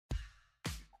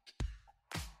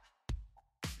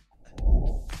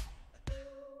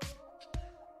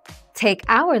Take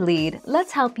our lead,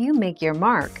 let's help you make your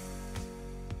mark.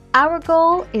 Our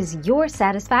goal is your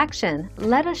satisfaction.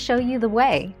 Let us show you the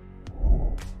way.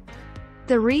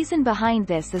 The reason behind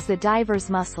this is the diver's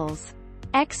muscles.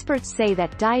 Experts say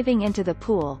that diving into the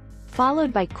pool,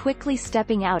 followed by quickly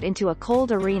stepping out into a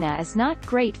cold arena, is not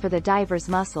great for the diver's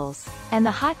muscles, and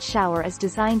the hot shower is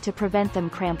designed to prevent them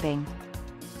cramping.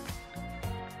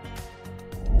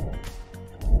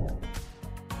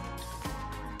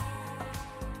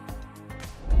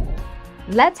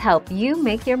 Let's help you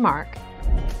make your mark.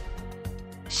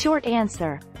 Short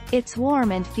answer: it's warm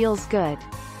and feels good.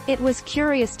 It was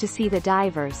curious to see the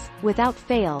divers, without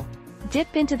fail,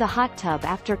 dip into the hot tub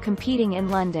after competing in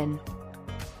London.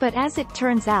 But as it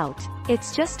turns out,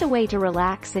 it's just a way to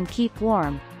relax and keep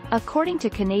warm, according to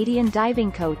Canadian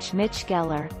diving coach Mitch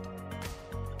Geller.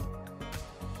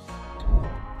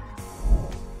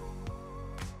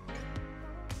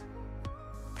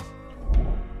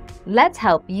 Let's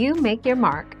help you make your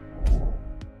mark.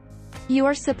 You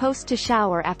are supposed to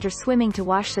shower after swimming to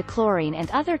wash the chlorine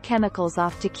and other chemicals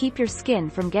off to keep your skin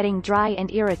from getting dry and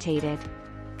irritated.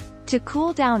 To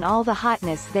cool down all the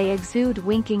hotness they exude.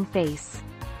 Winking face.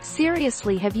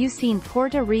 Seriously, have you seen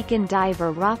Puerto Rican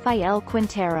diver Rafael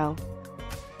Quintero?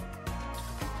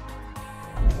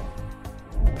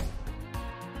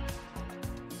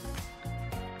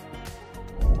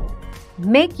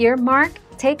 Make your mark,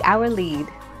 take our lead.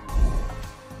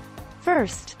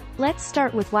 First, let's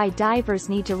start with why divers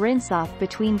need to rinse off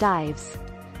between dives.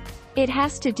 It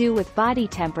has to do with body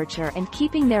temperature and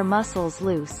keeping their muscles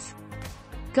loose.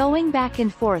 Going back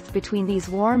and forth between these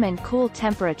warm and cool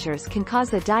temperatures can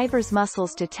cause a diver's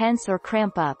muscles to tense or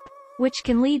cramp up, which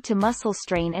can lead to muscle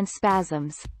strain and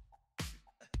spasms.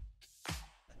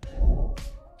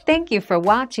 Thank you for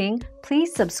watching.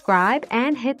 Please subscribe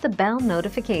and hit the bell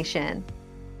notification.